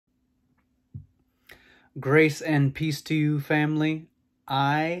Grace and peace to you, family.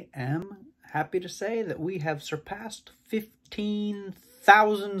 I am happy to say that we have surpassed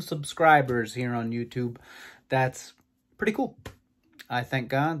 15,000 subscribers here on YouTube. That's pretty cool. I thank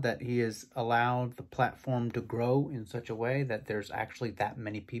God that He has allowed the platform to grow in such a way that there's actually that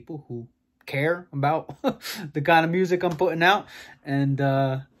many people who care about the kind of music I'm putting out. And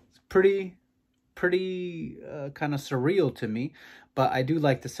it's pretty kind of surreal to me, but I do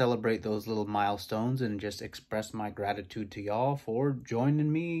like to celebrate those little milestones and just express my gratitude to y'all for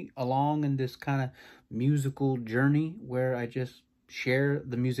joining me along in this kind of musical journey where I just share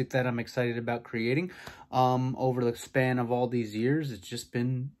the music that I'm excited about creating. Over the span of all these years, it's just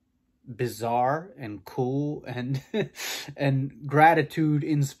been bizarre and cool and and gratitude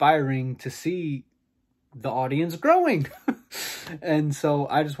inspiring to see the audience growing. And so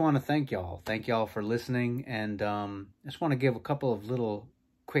I just want to thank y'all. Thank y'all for listening. And I just want to give a couple of little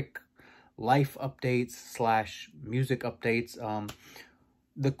quick life updates slash music updates.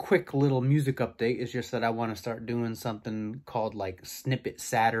 The quick little music update is just that I want to start doing something called like Snippet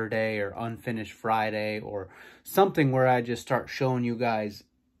Saturday or Unfinished Friday or something where I just start showing you guys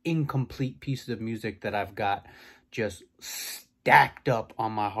incomplete pieces of music that I've got just stacked up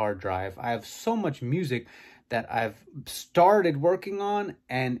on my hard drive. I have so much music that I've started working on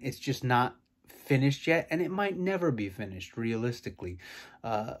and it's just not finished yet, and it might never be finished realistically.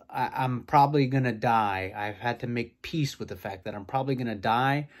 I'm probably gonna die. I've had to make peace with the fact that I'm probably gonna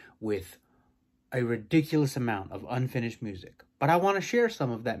die with a ridiculous amount of unfinished music, but I want to share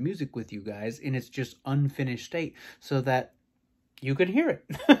some of that music with you guys in its just unfinished state so that you can hear it.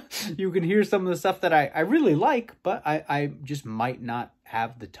 You can hear some of the stuff that I really like, but I just might not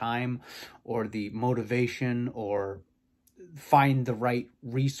have the time or the motivation or find the right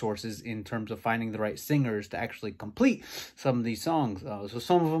resources in terms of finding the right singers to actually complete some of these songs. So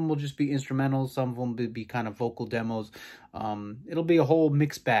some of them will just be instrumentals. Some of them will be kind of vocal demos. It'll be a whole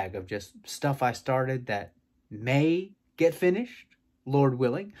mixed bag of just stuff I started that may get finished, Lord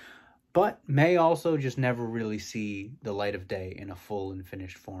willing, but may also just never really see the light of day in a full and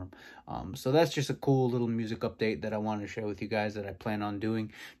finished form. So that's just a cool little music update that I wanted to share with you guys that I plan on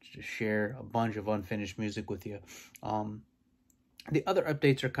doing, to share a bunch of unfinished music with you. The other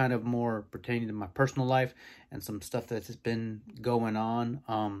updates are kind of more pertaining to my personal life and some stuff that has been going on.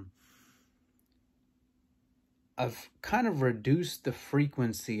 I've kind of reduced the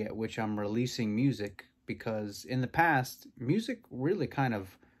frequency at which I'm releasing music because in the past, music really kind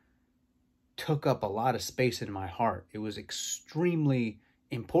of took up a lot of space in my heart. It was extremely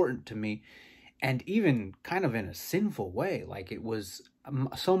important to me, and even kind of in a sinful way. Like, it was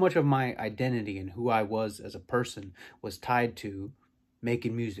so much of my identity and who I was as a person was tied to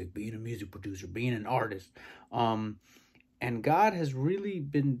making music, being a music producer, being an artist. And God has really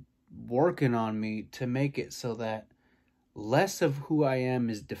been working on me to make it so that less of who I am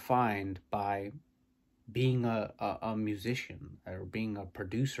is defined by being a musician or being a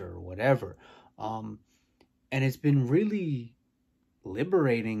producer or whatever. And it's been really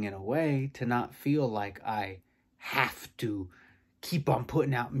liberating in a way to not feel like I have to keep on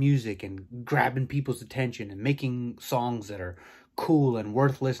putting out music and grabbing people's attention and making songs that are cool and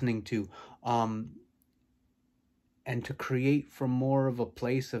worth listening to. And to create from more of a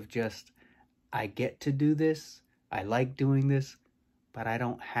place of just, I get to do this, I like doing this, but I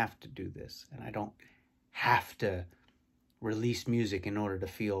don't have to do this, and I don't have to release music in order to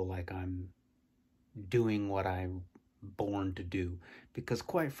feel like I'm doing what I'm born to do. Because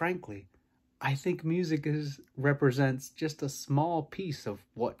quite frankly, I think music represents just a small piece of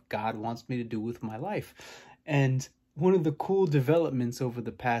what God wants me to do with my life. And one of the cool developments over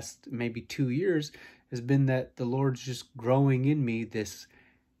the past maybe 2 years has been that the Lord's just growing in me this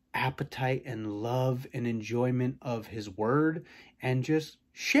appetite and love and enjoyment of His Word and just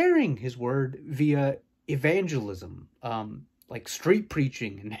sharing His Word via evangelism, like street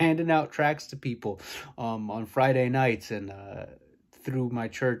preaching and handing out tracts to people on Friday nights. And through my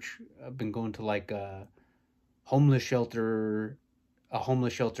church, I've been going to like a homeless shelter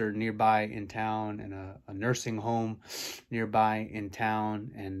nearby in town, and a nursing home nearby in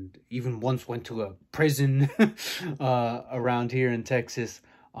town, and even once went to a prison around here in Texas,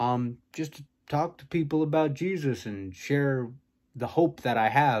 just to talk to people about Jesus and share the hope that I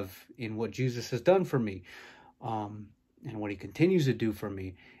have in what Jesus has done for me, and what He continues to do for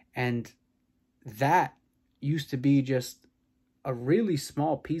me. And that used to be just a really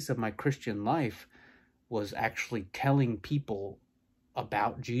small piece of my Christian life, was actually telling people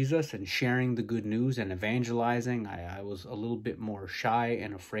about Jesus and sharing the good news and evangelizing. I was a little bit more shy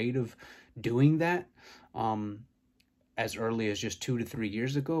and afraid of doing that. as early as just 2 to 3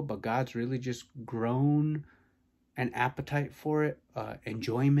 years ago, but God's really just grown an appetite for it,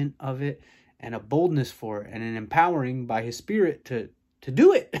 enjoyment of it, and a boldness for it, and an empowering by His Spirit to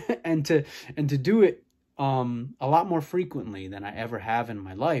do it and to do it a lot more frequently than I ever have in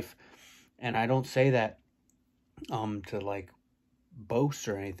my life. And I don't say that to like boast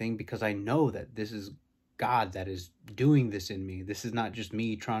or anything, because I know that this is God that is doing this in me. This is not just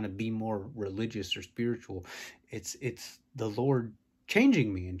me trying to be more religious or spiritual. It's the Lord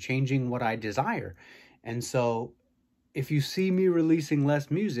changing me and changing what I desire. And so if you see me releasing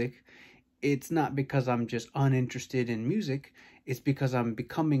less music, it's not because I'm just uninterested in music. It's because I'm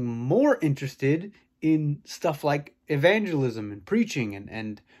becoming more interested in stuff like evangelism and preaching,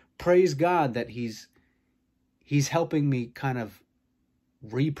 and praise God that He's helping me kind of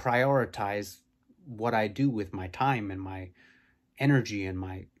reprioritize what I do with my time and my energy and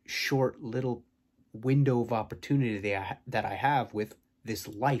my short little window of opportunity that I have with this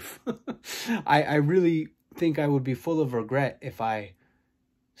life. I really think I would be full of regret if I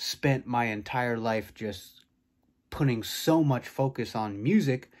spent my entire life just putting so much focus on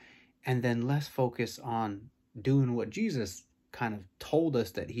music and then less focus on doing what Jesus kind of told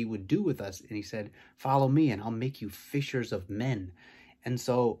us that He would do with us. And He said, follow me and I'll make you fishers of men. And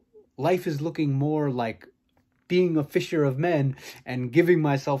so life is looking more like being a fisher of men and giving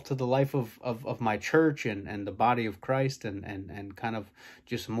myself to the life of my church and the body of Christ, and kind of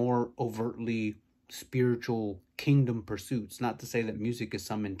just more overtly spiritual kingdom pursuits. Not to say that music is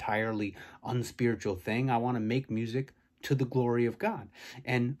some entirely unspiritual thing. I want to make music to the glory of God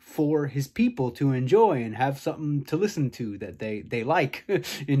and for His people to enjoy and have something to listen to that they like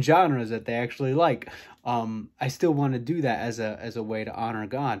in genres that they actually like. I still want to do that as a way to honor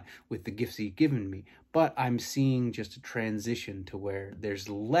God with the gifts He's given me. But I'm seeing just a transition to where there's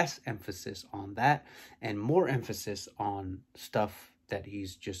less emphasis on that and more emphasis on stuff that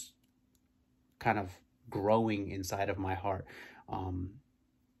He's just kind of growing inside of my heart.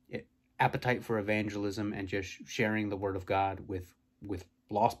 Appetite for evangelism and just sharing the word of God with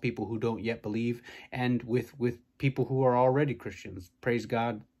lost people who don't yet believe, and with people who are already Christians. Praise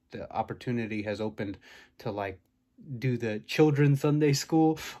God, the opportunity has opened to like do the children's Sunday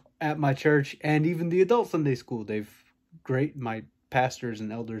school at my church and even the adult Sunday school. My pastors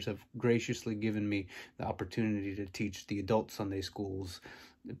and elders have graciously given me the opportunity to teach the adult Sunday schools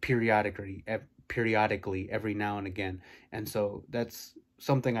periodically every now and again. And so that's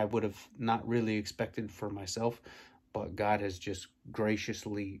something I would have not really expected for myself, but God has just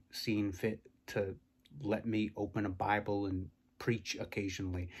graciously seen fit to let me open a Bible and preach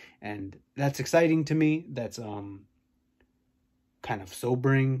occasionally. And that's exciting to me. That's kind of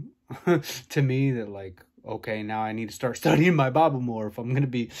sobering to me, that like, okay, now I need to start studying my Bible more. If I'm going to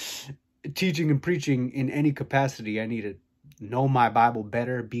be teaching and preaching in any capacity, I need to know my Bible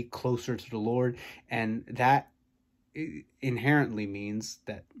better, be closer to the Lord. And that inherently means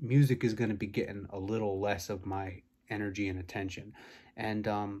that music is going to be getting a little less of my energy and attention. And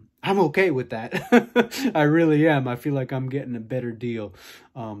I'm okay with that. I really am. I feel like I'm getting a better deal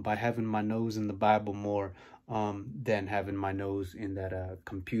by having my nose in the Bible more than having my nose in that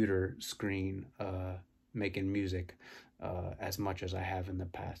computer screen making music as much as I have in the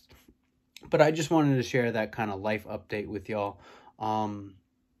past. But I just wanted to share that kind of life update with y'all.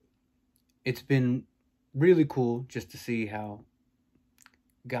 It's been really cool just to see how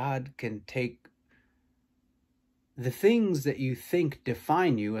God can take the things that you think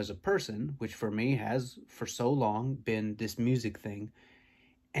define you as a person, which for me has for so long been this music thing,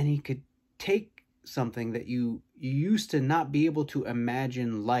 and He could take something that you used to not be able to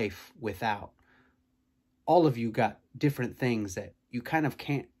imagine life without. All of you got different things that you kind of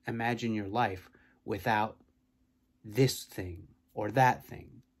can't imagine your life without this thing or that thing.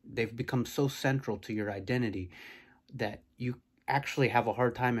 They've become so central to your identity that you actually have a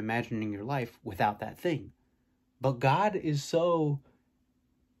hard time imagining your life without that thing. But God is so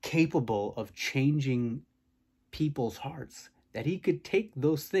capable of changing people's hearts that He could take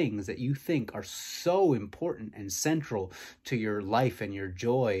those things that you think are so important and central to your life and your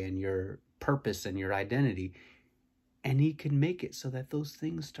joy and your purpose and your identity, and He can make it so that those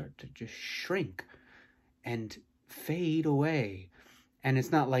things start to just shrink and fade away. And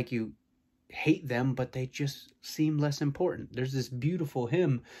it's not like you hate them, but they just seem less important. There's this beautiful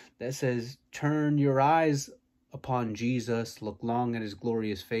hymn that says, turn your eyes upon Jesus, look long at His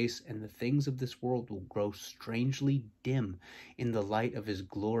glorious face, and the things of this world will grow strangely dim in the light of His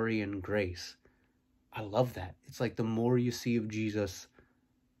glory and grace. I love that. It's like the more you see of Jesus,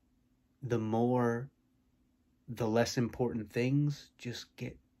 the less important things just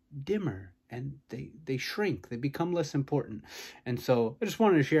get dimmer and they shrink, they become less important. And so I just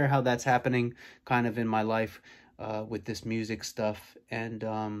wanted to share how that's happening kind of in my life with this music stuff.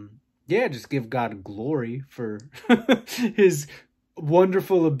 And yeah, just give God glory for his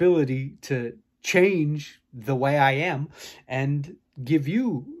wonderful ability to change the way I am, and give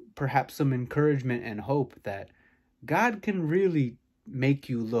you perhaps some encouragement and hope that God can really make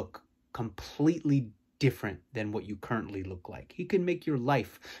you look completely different than what you currently look like. He can make your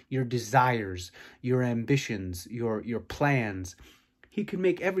life, your desires, your ambitions, your plans, he can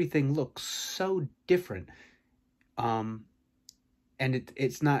make everything look so different. And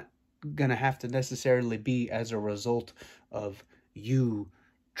it's not gonna have to necessarily be as a result of you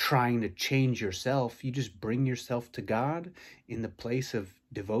trying to change yourself. You just bring yourself to God in the place of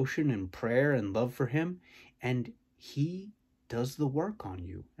devotion and prayer and love for him, and he does the work on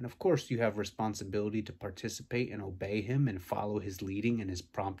you. And of course, you have responsibility to participate and obey him and follow his leading and his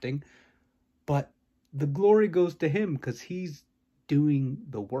prompting. But the glory goes to him because he's doing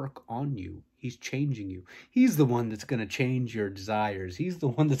the work on you. He's changing you. He's the one that's going to change your desires. He's the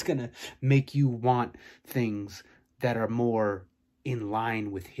one that's going to make you want things that are more in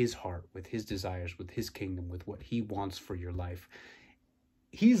line with his heart, with his desires, with his kingdom, with what he wants for your life.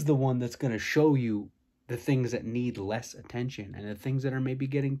 He's the one that's going to show you the things that need less attention and the things that are maybe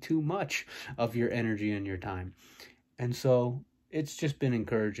getting too much of your energy and your time. And so it's just been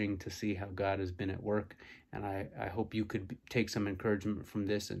encouraging to see how God has been at work. And I hope you could take some encouragement from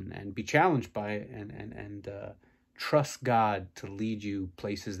this and be challenged by it and trust God to lead you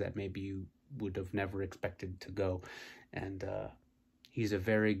places that maybe you would have never expected to go. And he's a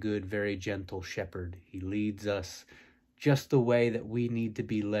very good, very gentle shepherd. He leads us just the way that we need to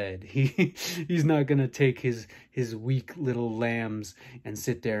be led. He's not going to take his weak little lambs and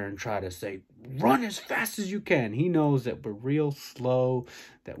sit there and try to say, run as fast as you can. He knows that we're real slow,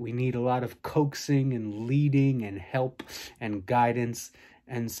 that we need a lot of coaxing and leading and help and guidance.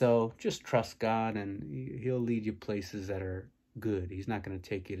 And so just trust God, and he'll lead you places that are good. He's not going to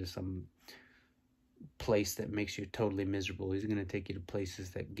take you to some place that makes you totally miserable. He's going to take you to places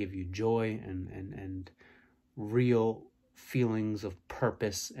that give you joy and real feelings of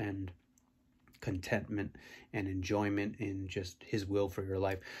purpose and contentment and enjoyment in just his will for your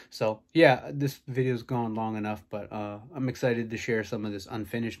life. So yeah, this video's gone long enough, but I'm excited to share some of this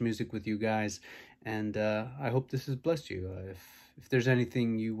unfinished music with you guys, and I hope this has blessed you. If there's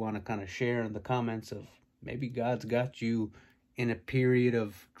anything you want to kind of share in the comments of maybe God's got you in a period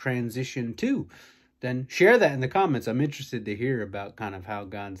of transition too, then share that in the comments. I'm interested to hear about kind of how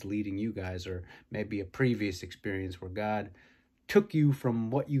God's leading you guys, or maybe a previous experience where God took you from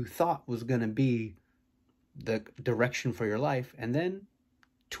what you thought was going to be the direction for your life and then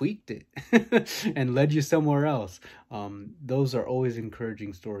tweaked it and led you somewhere else. Those are always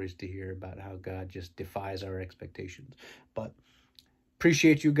encouraging stories to hear about how God just defies our expectations. But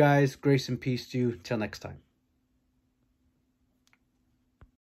appreciate you guys. Grace and peace to you. Till next time.